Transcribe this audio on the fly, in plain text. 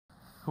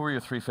Who are your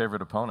 3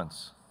 favorite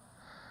opponents?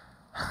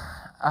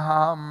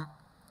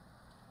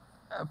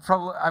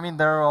 Probably, I mean,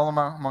 they're all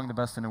among the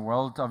best in the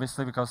world,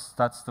 obviously, because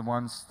that's the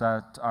ones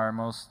that are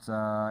most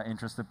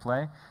interesting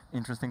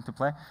to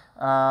play.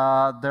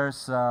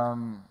 There's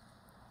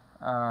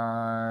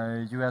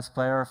US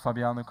player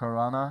Fabiano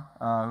Caruana,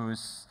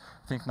 who's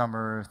I think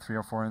number 3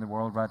 or 4 in the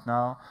world right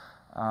now.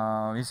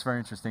 He's very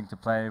interesting to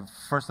play.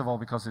 First of all,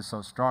 because he's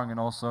so strong, and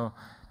also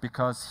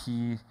because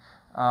he,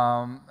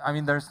 I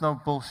mean, there's no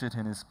bullshit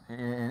in his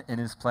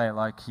play.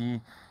 Like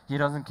he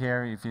doesn't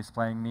care if he's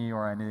playing me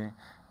or any.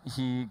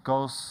 He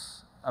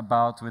goes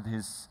about with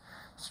his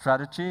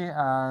strategy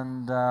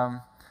and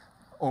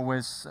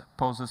always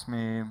poses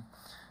me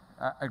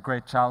a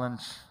great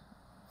challenge.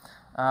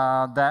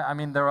 I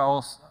mean, there are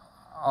also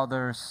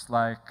others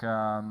like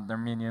the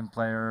Armenian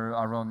player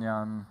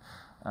Aronian,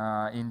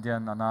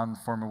 Indian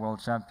Anand, former world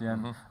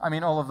champion. I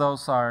mean, all of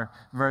those are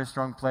very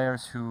strong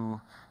players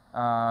who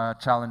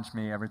challenge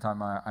me every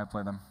time I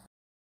play them.